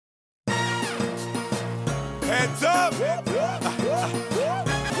Hands up!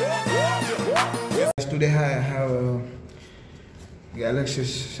 Today I have a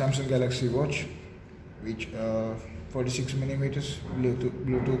Samsung Galaxy watch, which 46 millimeters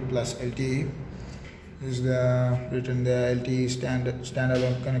Bluetooth plus LTE. This is written the LTE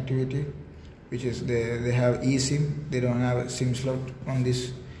standalone connectivity, which is they have eSIM. They don't have a SIM slot on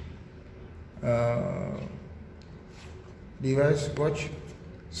this device watch.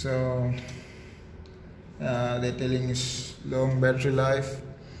 So they're telling it's long battery life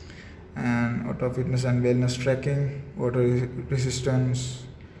and auto fitness and wellness tracking, water resistance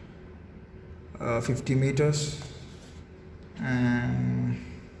 50 meters, and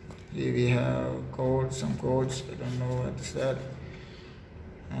here we have some codes. I don't know what is that,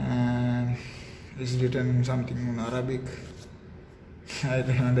 and it's written something in Arabic. I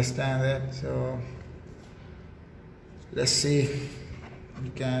don't understand that, so let's see. You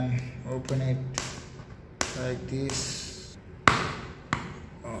can open it like this.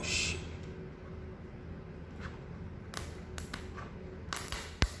 Oh shit.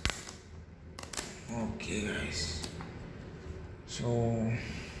 Okay guys, so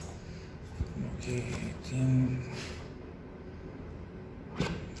okay, I think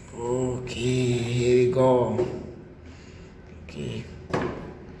here we go. Okay,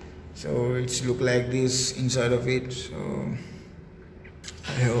 so it's look like this inside of it, so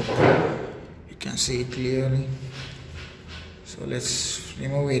I hope you can see it clearly. So let's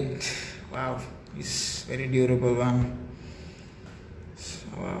remove it. Wow, it's very durable one. So,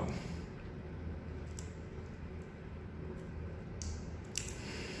 wow.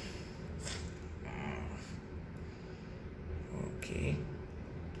 Okay.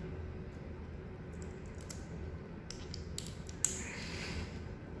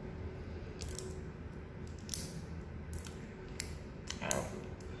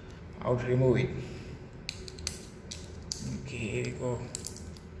 How to remove it? Okay, here we go.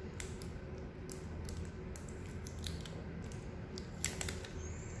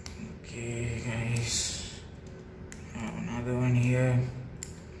 Okay, guys. Another one here.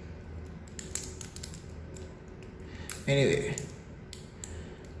 Anyway,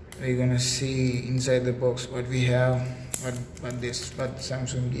 we're gonna see inside the box what we have, what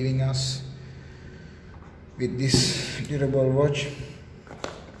Samsung giving us with this durable watch.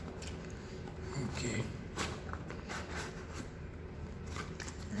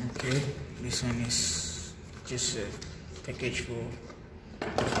 Okay, this one is just a package for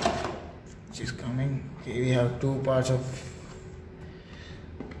which is coming. Okay, we have two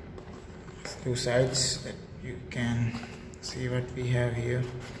sides that you can see what we have here.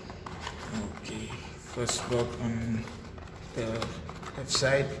 Okay, first block on the left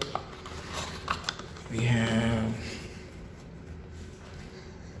side, we have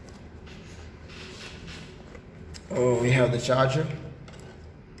the charger.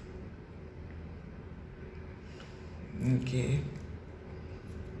 Okay,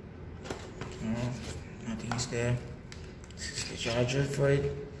 nothing is there. This is the charger for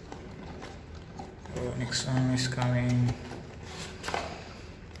it. Next one is coming.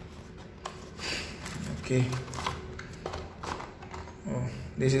 Okay,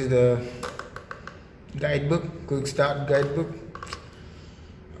 this is the guidebook, quick start guidebook.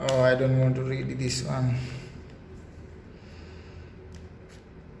 I don't want to read this one.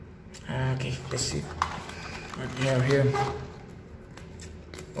 Okay, let's see what we have here.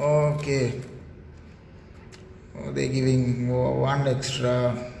 Okay, they're giving one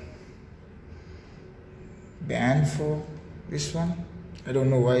extra band for this one. I don't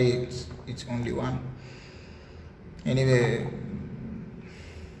know why it's only one. Anyway,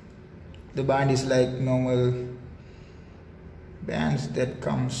 the band is like normal bands that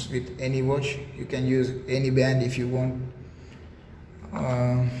comes with any watch. You can use any band if you want.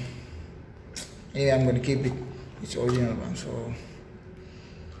 Anyway, I'm going to keep its original one. So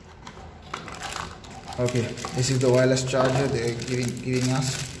okay, this is the wireless charger they're giving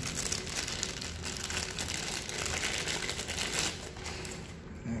us.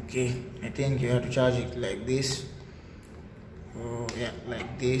 Okay, I think you have to charge it like this. Oh yeah,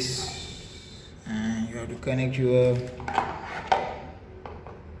 like this, and you have to connect your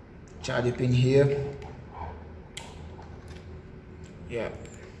charger pin here. Yeah.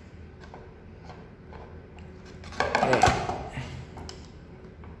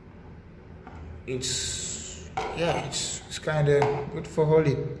 It's kind of good for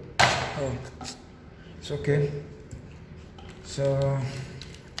holding. Oh, it's okay. So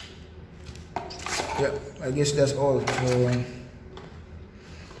yeah, I guess that's all. So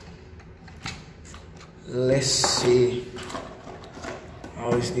let's see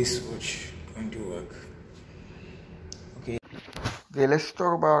how is this watch going to work. Okay, let's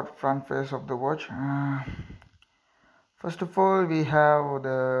talk about front face of the watch. First of all, we have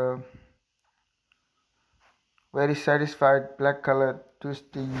the very satisfied black color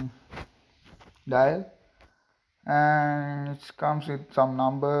twisting dial, and it comes with some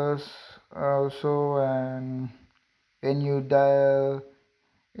numbers also, and when you dial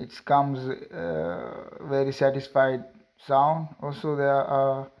it comes very satisfied sound. Also there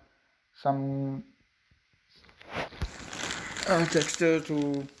are some texture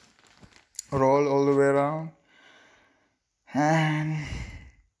to roll all the way around, and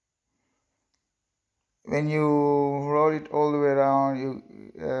when you roll it all the way around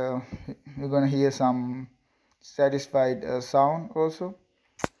you're gonna hear some satisfied sound also,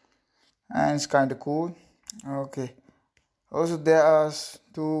 and it's kind of cool. Okay, also there are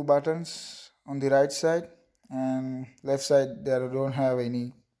two buttons on the right side, and left side there don't have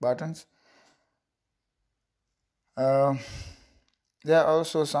any buttons. uh, there are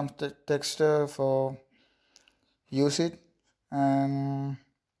also some texture for use it, and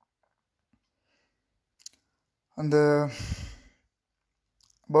on the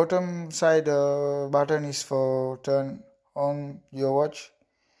bottom side button is for turn on your watch.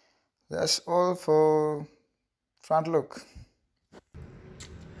 That's all for front look.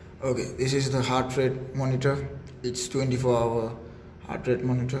 Okay, this is the heart rate monitor. It's 24-hour heart rate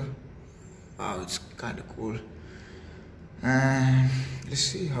monitor. Wow, it's kind of cool. And let's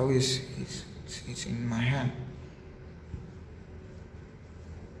see how it's in my hand.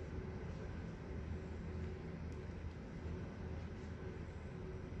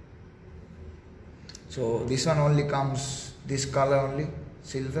 So this one only comes this color only,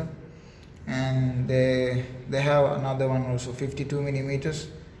 silver, and they have another one also, 52 millimeters,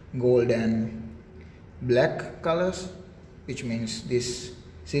 gold and black colors, which means this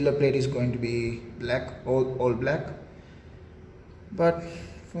silver plate is going to be black, all black. But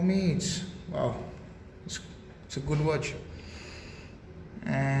for me it's wow, it's a good watch.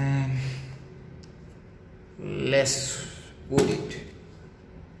 And let's put it.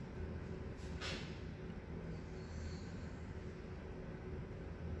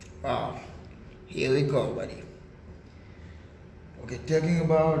 Wow, here we go, buddy. Okay, talking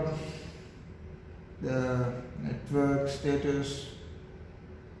about the network status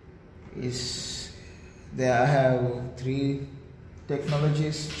is there. I have three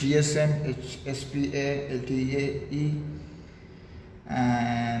technologies: GSM, HSPA, LTE,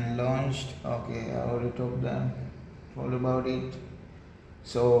 and launched. Okay, I already talked them all about it.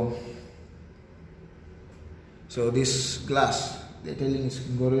 So this glass, they're telling is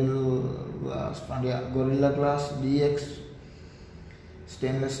Gorilla Glass, Gorilla Glass DX,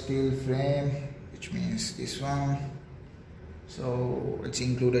 stainless steel frame, which means this one. So it's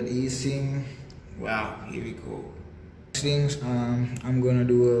included eSIM. Wow, here we go. Next things, I'm gonna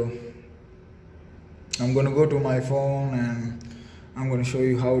go to my phone, and I'm gonna show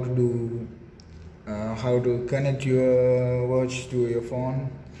you how to do how to connect your watch to your phone.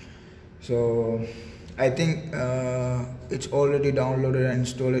 So I think it's already downloaded and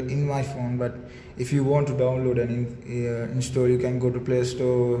installed in my phone, but if you want to download and install, you can go to Play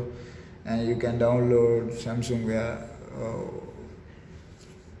Store and you can download Samsung Wear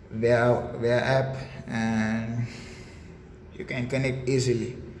app, and you can connect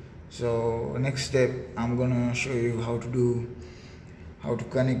easily. So next step, I'm gonna show you how to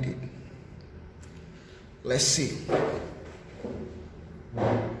connect it. Let's see.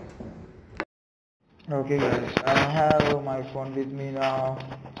 Okay guys, I have my phone with me now.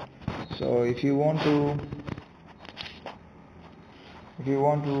 So if you want to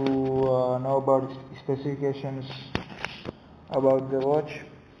know about specifications about the watch,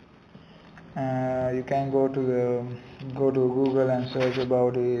 you can go to Google and search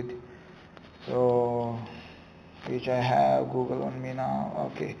about it. So which I have Google on me now.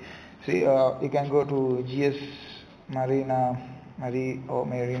 Okay, see, you can go to GS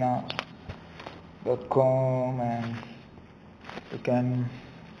marina.com, and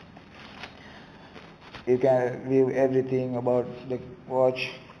you can view everything about the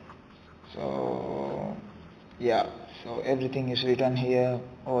watch. So yeah, so everything is written here,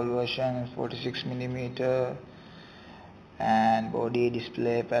 all versions, 46 millimeter, and body,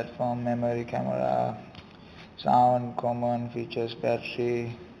 display, platform, memory, camera, sound, common features,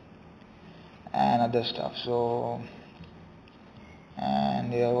 battery, and other stuff. So,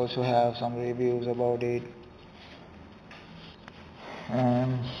 and they also have some reviews about it.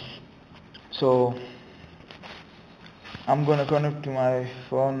 And so I'm gonna connect to my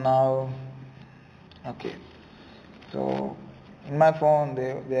phone now. Okay, so in my phone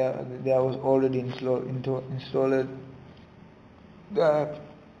there was already installed that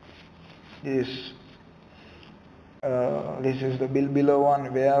this is the below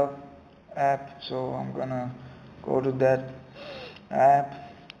one where app, so I'm gonna go to that app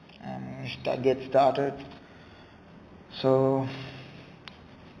and get started. So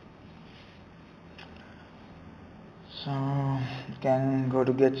you can go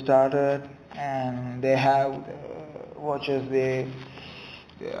to get started, and they have watches they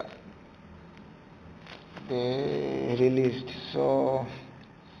released. So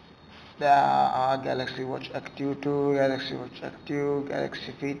there are Galaxy Watch Active 2, Galaxy Watch Active,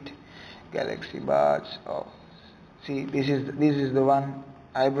 Galaxy Fit, Galaxy Buds. Oh, see, this is the one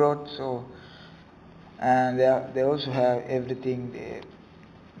I brought. So, and they also have everything they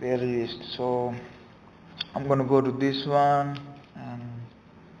released. So I'm gonna go to this one, and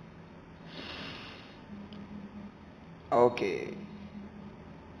okay.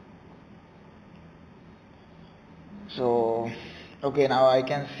 So okay, now I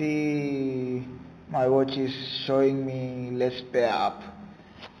can see my watch is showing me let's pair up,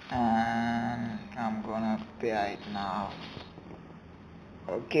 and I'm gonna pair it now.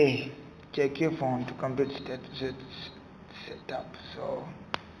 Okay, check your phone to complete status setup.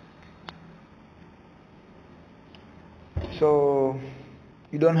 So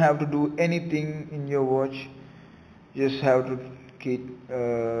you don't have to do anything in your watch, you just have to get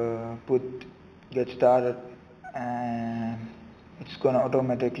started, and it's gonna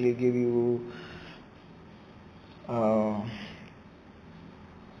automatically give you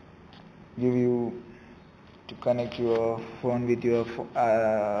to connect your phone with your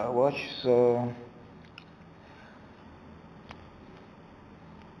watch. So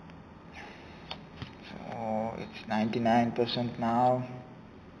it's 99% now.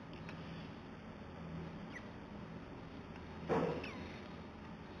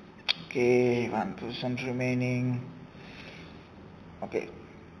 Okay, 1% remaining. Okay,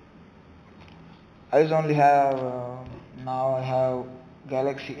 I just only have now I have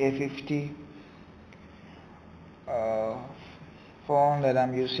Galaxy A50 phone that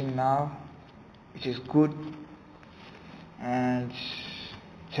I'm using now, which is good, and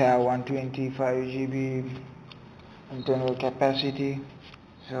it's have 125 GB internal capacity.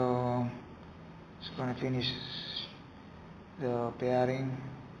 So it's gonna finish the pairing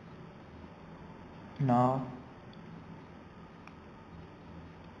now.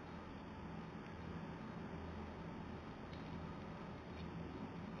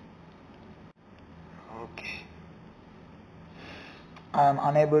 Okay, I'm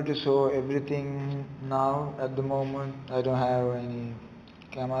unable to show everything now at the moment. I don't have any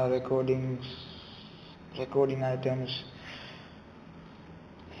camera recording items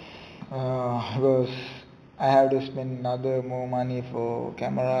because I have to spend more money for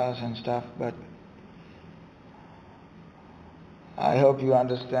cameras and stuff, but I hope you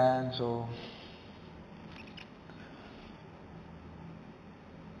understand. So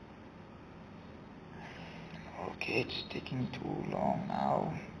okay, it's taking too long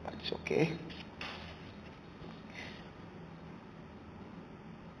now, but it's okay.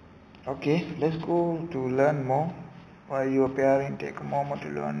 Okay, let's go to learn more. While you are pairing, take a moment to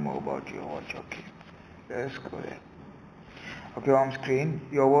learn more about your watch. Okay, let's go there. Okay, on screen,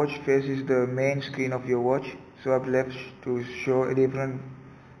 your watch faces the main screen of your watch. Swipe left to show a different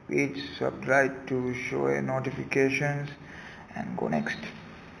page, swipe right to show a notifications, and go next.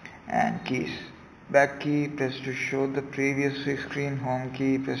 And keys. Back key, press to show the previous screen. Home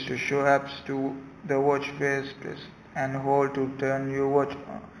key, press to show apps to the watch face. Press and hold to turn your watch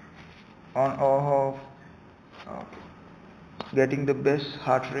on or off. Okay. Getting the best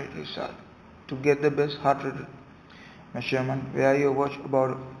heart rate result. To get the best heart rate measurement, wear your watch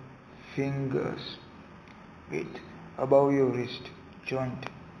about fingers width above your wrist joint.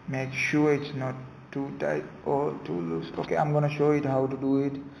 Make sure it's not too tight or too loose. Okay, I'm gonna show it how to do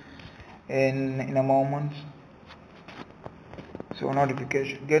it in a moment. So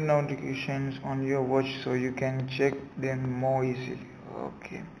get notifications on your watch so you can check them more easily.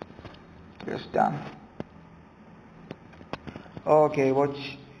 Okay, press done. Okay,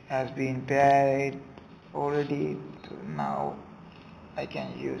 watch has been paired already, so now I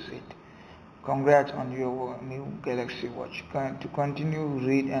can use it. Congrats on your new Galaxy Watch. To continue,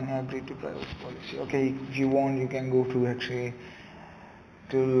 read and agree to privacy policy. Okay, if you want, you can go to actually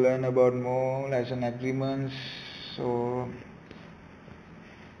to learn about more license agreements. So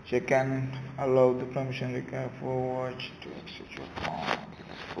check and allow the permission required for watch to exit your phone.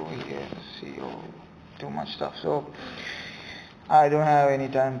 Let's go here, see too much stuff. So I don't have any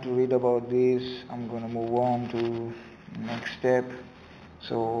time to read about this. I'm gonna move on to next step.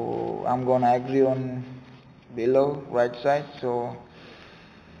 So I'm gonna agree on below right side. So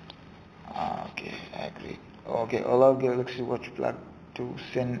okay, I agree. Okay, allow Galaxy Watch plug to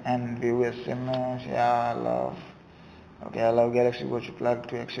send and view SMS. Yeah, allow. Okay, allow Galaxy Watch plug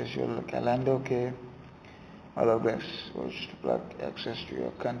to access your calendar. Okay, allow Galaxy Watch to plug access to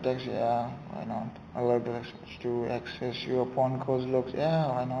your contacts. Yeah, why not? Allow Galaxy Watch to access your phone calls logs. Yeah,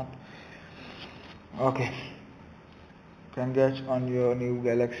 why not? Okay. Congrats on your new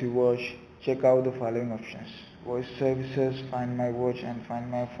Galaxy Watch. Check out the following options: voice services, find my watch, and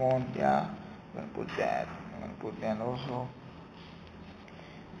find my phone. Yeah, I'm gonna put that. I'm gonna put that also.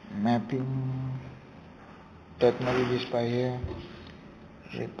 Mapping, technologies by here.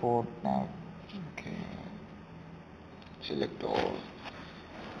 Report now. Okay. Select all.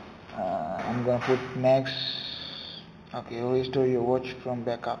 I'm gonna put next. Okay, restore your watch from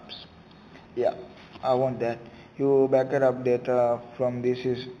backups. Yeah, I want that. You backup up data from this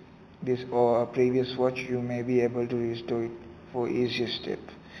or a previous watch. You may be able to restore it for easier step.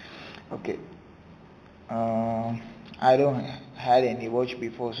 Okay. I don't had any watch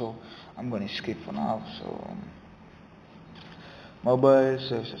before, so I'm gonna skip for now. So mobile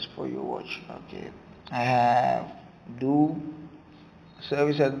services for your watch. Okay, I have do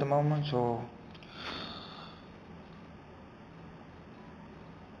service at the moment, so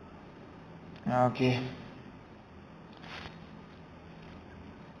okay.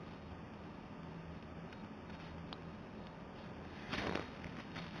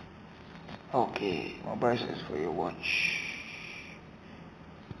 Okay, mobile service for your watch.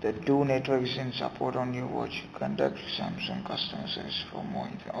 The two networks in support on your watch. Contact Samsung customer service for more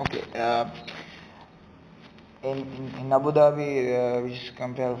info. Okay. In Abu Dhabi, which is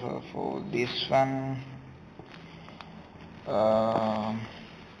compared for this one, uh,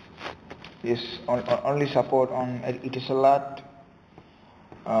 is only support on it is a lot.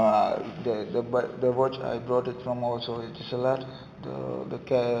 The watch I brought it from also it is a lot.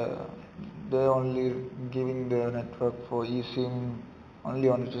 They only giving the network for eSIM only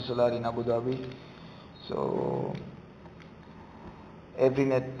on Etisalat in Abu Dhabi. So every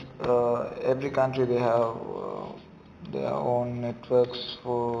country they have their own networks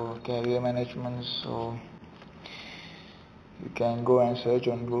for carrier management. So you can go and search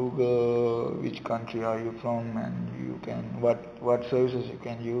on Google which country are you from, and you can what services you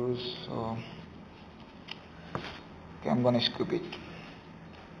can use. So okay, I'm gonna skip it.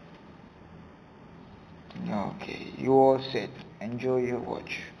 Okay, you all set. Enjoy your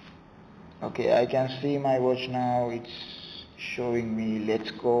watch. Okay, I can see my watch now. It's showing me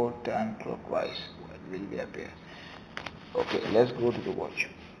let's go turn clockwise. It will be appear. Okay, let's go to the watch.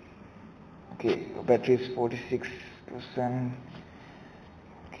 Okay, battery is 46%.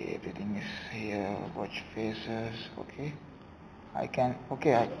 Okay, everything is here. Watch faces. Okay,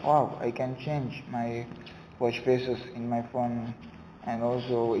 wow, I can change my watch faces in my phone, and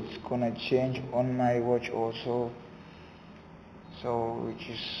also it's gonna change on my watch also. So which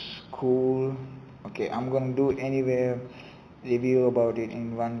is cool. Okay, I'm gonna do anyway review about it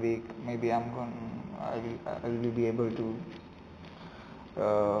in 1 week. Maybe I will be able to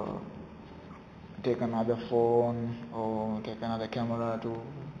take another phone or take another camera to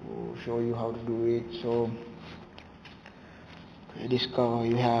show you how to do it. So discover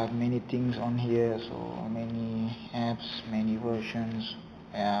you have many things on here, so many apps, many versions.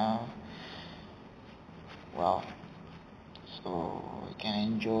 Yeah, wow. So you can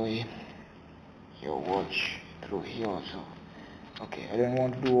enjoy your watch through here also. Okay, I don't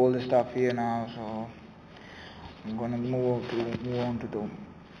want to do all the stuff here now, so I'm gonna move on to the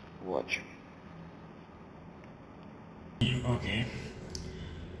watch. Okay,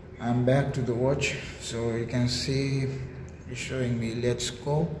 I'm back to the watch, so you can see it's showing me let's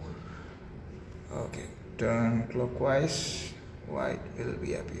go. Okay, turn clockwise, white will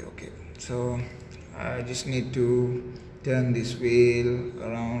be happy. Okay, so I just need to turn this wheel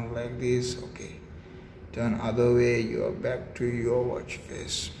around like this. Okay, turn other way, you are back to your watch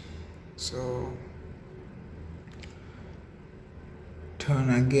face. So turn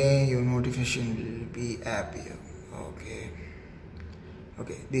again, your notification will be appear.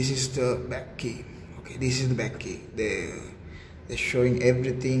 Okay, this is the back key. Okay, this is the back key. They're showing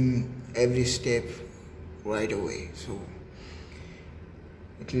everything, every step right away. So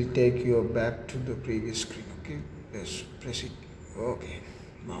it will take you back to the previous screen. Okay, let's press it. Okay,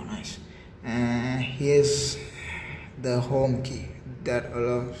 wow, nice. And here's the home key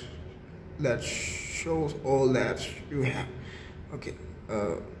that shows all the apps you have. Okay,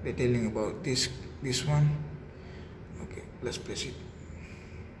 they're telling about this one. Okay, let's press it.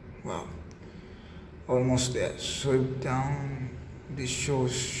 Wow, almost there. Swipe down. This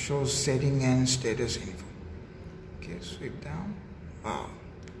shows setting and status info. Okay, sweep down. Wow.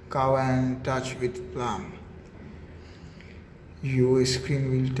 Cover and touch with palm. Your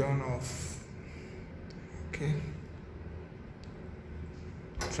screen will turn off. Okay.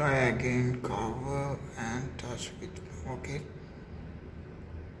 Try again. Cover and touch with. Okay.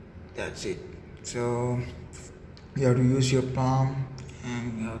 That's it. So you have to use your palm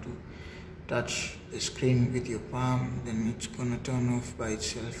and you have to touch the screen with your palm, then it's gonna turn off by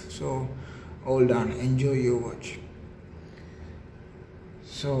itself. So all done. Enjoy your watch.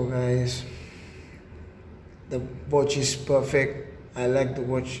 So guys, the watch is perfect. I like the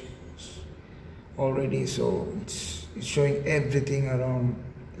watch already. So it's showing everything around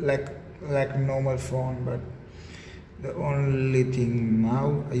like normal phone, but the only thing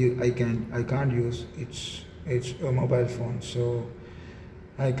now I can't use it's a mobile phone, so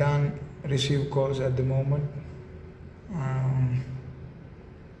I can't receive calls at the moment.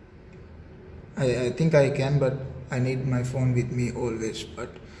 I think I can, but I need my phone with me always. But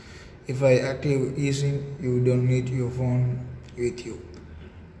if I active eSIM, you don't need your phone with you.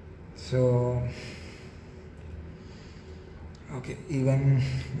 So okay, even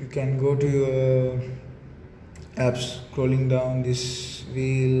you can go to your apps, scrolling down this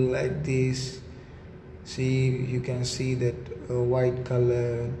wheel like this. See, you can see that white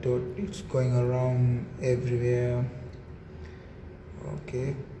color dot, it's going around everywhere.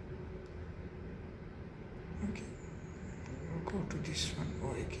 Okay, go to this one.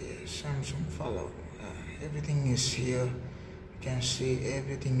 Okay, Samsung follow. Everything is here. You can see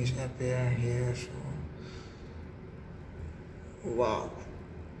everything is appear here. So wow.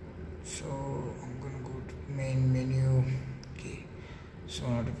 So I'm gonna go to main menu. Okay, so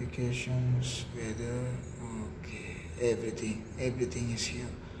notifications, weather. Okay, everything is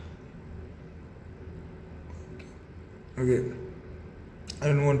here. Okay, I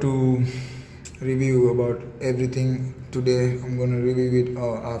don't want to review about everything today. I'm gonna review it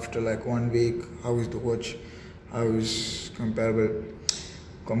after like 1 week. How is the watch? How is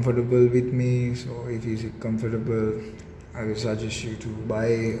comfortable with me? So if it's comfortable, I will suggest you to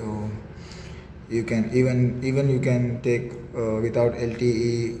buy. Or you can even you can take without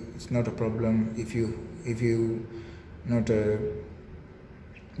LTE. It's not a problem if you not a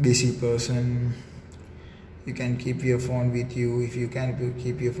busy person. You can keep your phone with you. If you can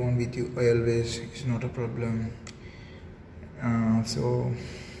keep your phone with you always, it's not a problem. So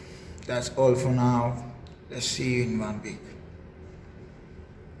that's all for now. Let's see you in 1 week.